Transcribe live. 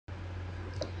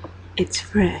It's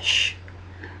fresh,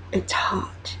 it's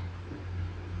hot,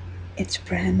 it's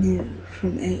brand new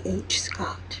from A.H.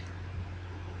 Scott.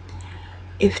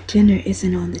 If dinner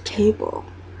isn't on the table,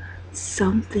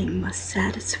 something must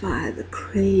satisfy the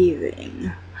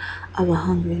craving of a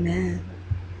hungry man.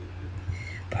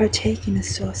 Partake in a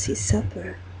saucy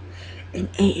supper in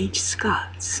A.H.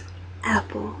 Scott's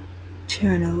apple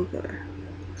turnover.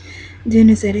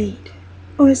 Dinner's at 8,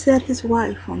 or is that his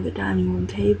wife on the dining room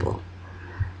table?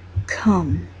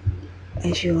 Come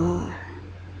as you are.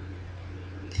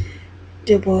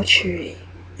 Debauchery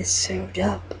is served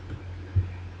up,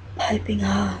 piping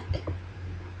hot.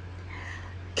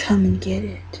 Come and get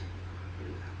it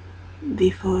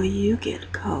before you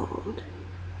get cold.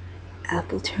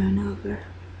 Apple turnover,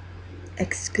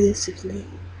 exclusively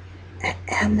at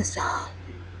Amazon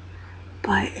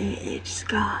by A.H.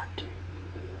 Scott.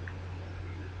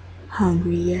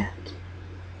 Hungry yet?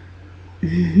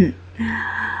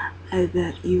 I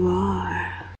bet you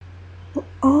are.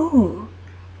 Oh,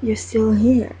 you're still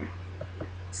here.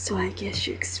 So I guess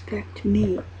you expect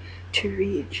me to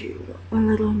read you a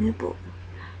little nibble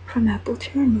from Apple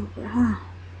Turnover, huh?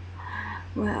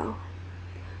 Well,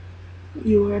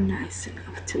 you were nice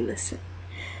enough to listen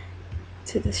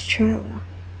to this trailer.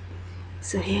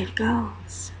 So here it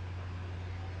goes.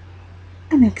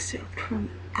 An excerpt from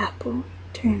Apple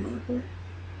Turnover.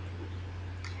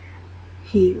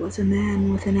 He was a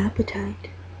man with an appetite.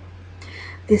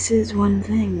 This is one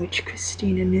thing which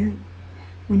Christina knew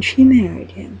when she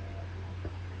married him,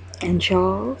 and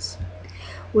Charles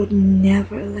would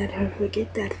never let her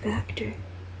forget that factor.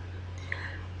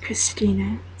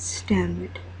 Christina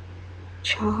stammered,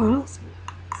 "Charles,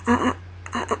 I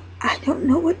don't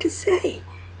know what to say."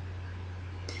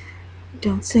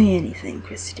 "Don't say anything,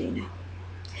 Christina."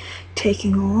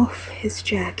 Taking off his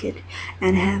jacket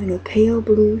and having a pale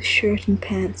blue shirt and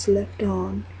pants left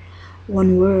on,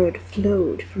 one word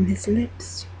flowed from his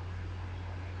lips.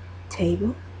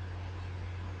 "Table?"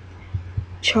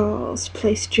 Charles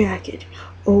placed jacket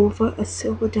over a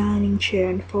silver dining chair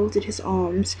and folded his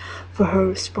arms for her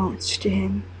response to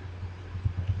him.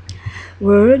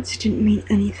 Words didn't mean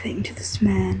anything to this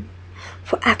man,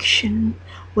 for action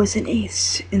was an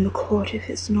ace in the court of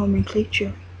his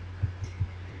nomenclature.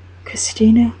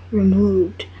 Christina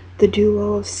removed the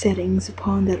duo of settings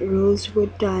upon that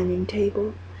rosewood dining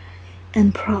table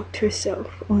and propped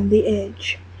herself on the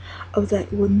edge of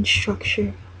that wooden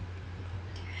structure.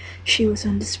 She was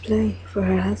on display for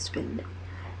her husband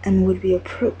and would be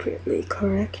appropriately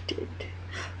corrected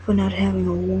for not having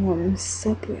a warm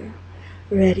supper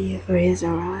ready for his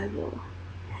arrival.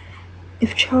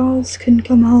 If Charles couldn't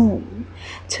come home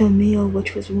to a meal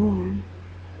which was warm,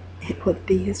 it would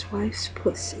be his wife's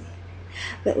pussy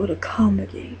that would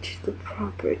accommodate the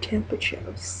proper temperature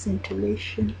of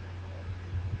scintillation.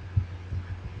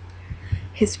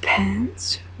 His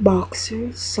pants,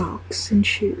 boxers, socks, and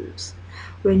shoes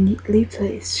were neatly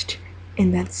placed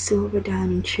in that silver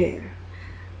dining chair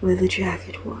where the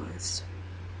jacket was.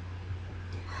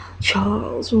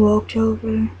 Charles walked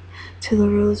over to the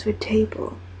rosewood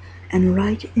table and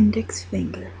right index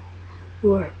finger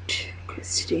worked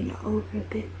Christina over a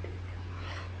bit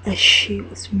as she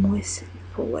was moistened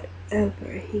for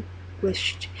whatever he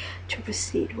wished to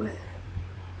proceed with.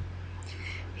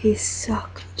 He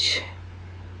sucked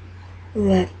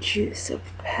that juice of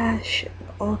passion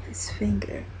off his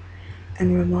finger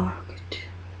and remarked,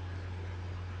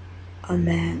 "A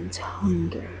man's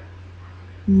hunger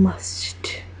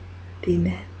must be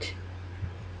met."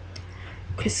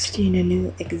 Christina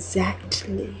knew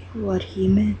exactly what he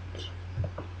meant.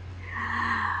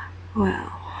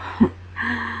 Well,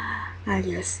 I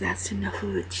guess that's enough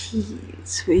of a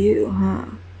tease for you, huh?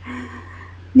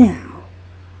 Now,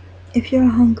 if your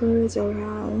hunger is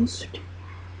aroused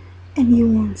and you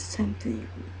want something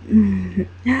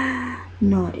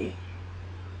naughty,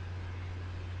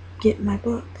 get my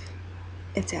book.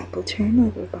 It's Apple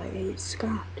Turnover by A.H.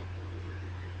 Scott.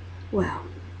 Well,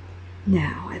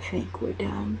 now I think we're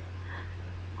done.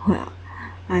 Well,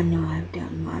 I know I've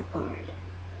done my part.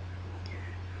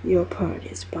 Your part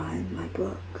is buying my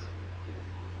book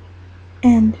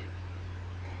and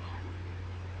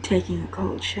taking a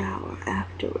cold shower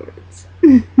afterwards.